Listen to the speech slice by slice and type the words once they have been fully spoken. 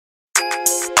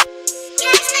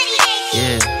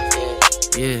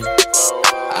Yeah.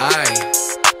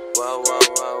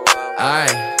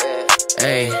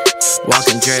 Ayy.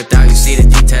 Walking dripped out, you see the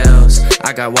details.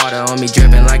 I got water on me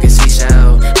dripping like a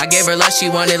seashell. I gave her love, she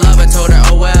wanted love, I told her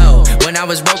oh well. When I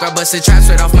was broke, I busted traps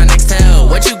right off my next tail.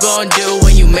 What you gon' do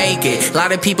when you make it? A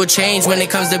lot of people change when it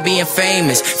comes to being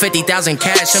famous. 50,000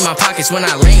 cash in my pockets when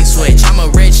I lane switch. I'm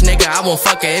a rich nigga, I won't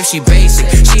fuck her if she basic.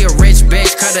 She a rich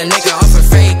bitch, cut a nigga off for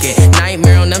faking.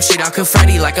 Nightmare on them shit, I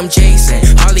confetti like I'm Jason.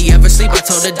 Hardly ever sleep, I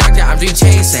told the doctor I'm dream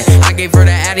chasing. I gave her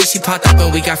the addy, she popped up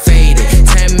and we got faded.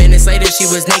 10 minutes later, she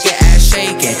was naked, ass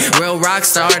shaking. Real rock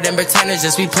star, them pretenders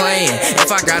just be playing.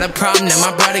 If I got a problem, then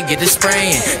my brother get to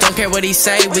spraying. Don't care what he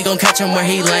say, we gon' catch him where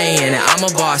he laying. I'm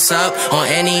a boss up on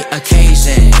any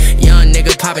occasion. Young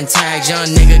nigga popping tags, young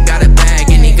nigga got a bag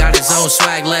and he got his own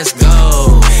swag, let's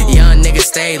go. Young nigga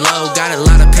stay low, got a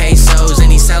lot of pesos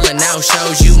and he selling out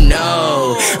shows, you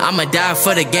know. I'ma die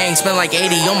for the gang, spend like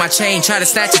 80 on my chain, try to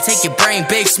snatch it, take your brain,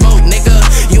 big smoke, nigga.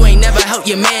 You ain't never helped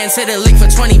your man, hit a lick for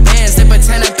 20 bands, then put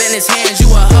 10 up in his hands, you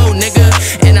a hoe,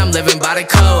 nigga. And I'm living by the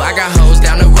code, I got hoes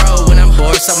down the road, when I'm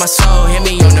bored, suck my soul, hit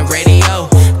me on the radio.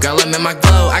 Girl, I'm in my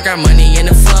glow, I got money in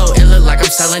the flow, it look like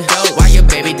I'm selling dope, why your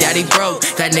baby daddy broke?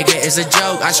 That nigga is a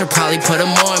joke, I should probably put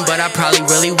him on, but I probably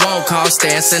really won't. Call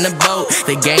stance in the boat,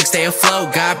 the gang stay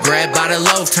afloat, got bread by the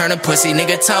loaf, turn a pussy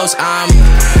nigga toast. I'm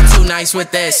too nice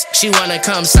with this, she wanna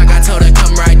come suck, I told her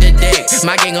come ride the dick.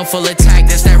 My gang on full attack,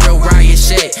 that's that real Riot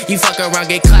shit. You fuck around,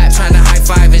 get clapped, tryna high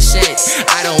five and shit.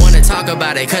 I don't wanna talk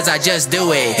about it, cause I just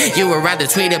do it. You would rather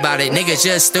tweet about it, niggas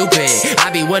just stupid. I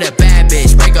be with a bad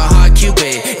bitch, break a hard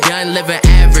cupid. Done living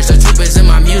average, the troopers in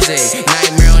my music.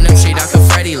 Nightmare on them street, I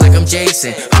confetti like I'm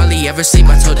Jason. Hardly ever sleep,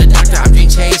 I told the doctor I'm dream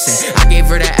chasing. I gave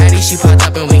her that addy, she popped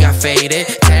up and we got faded.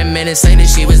 10 minutes later,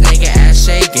 she was naked, ass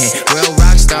shaking. Real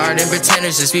rock star, them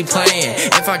pretenders just be playing.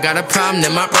 If I got a problem,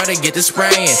 then my brother get to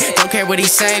spraying. Don't care what he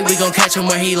say, we gon' catch him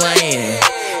where he laying.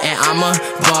 And I'm a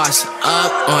boss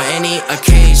up on any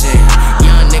occasion.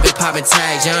 Young nigga popping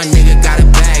tags, young nigga got a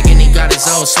bag and he got his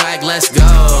own swag, let's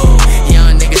go.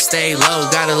 Young nigga stay low,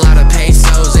 got a lot of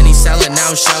pesos and he selling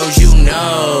out shows, you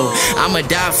know. I'ma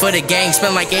die for the gang,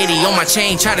 spend like 80 on my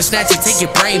chain, try to snatch it, take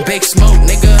your brain, big smoke,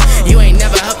 nigga. You ain't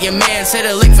never helped your man, hit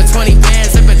a lick for 20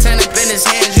 bands, and pretend up in his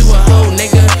hands, you a hoe,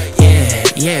 nigga.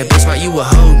 Yeah, bitch, why you a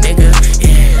hoe, nigga?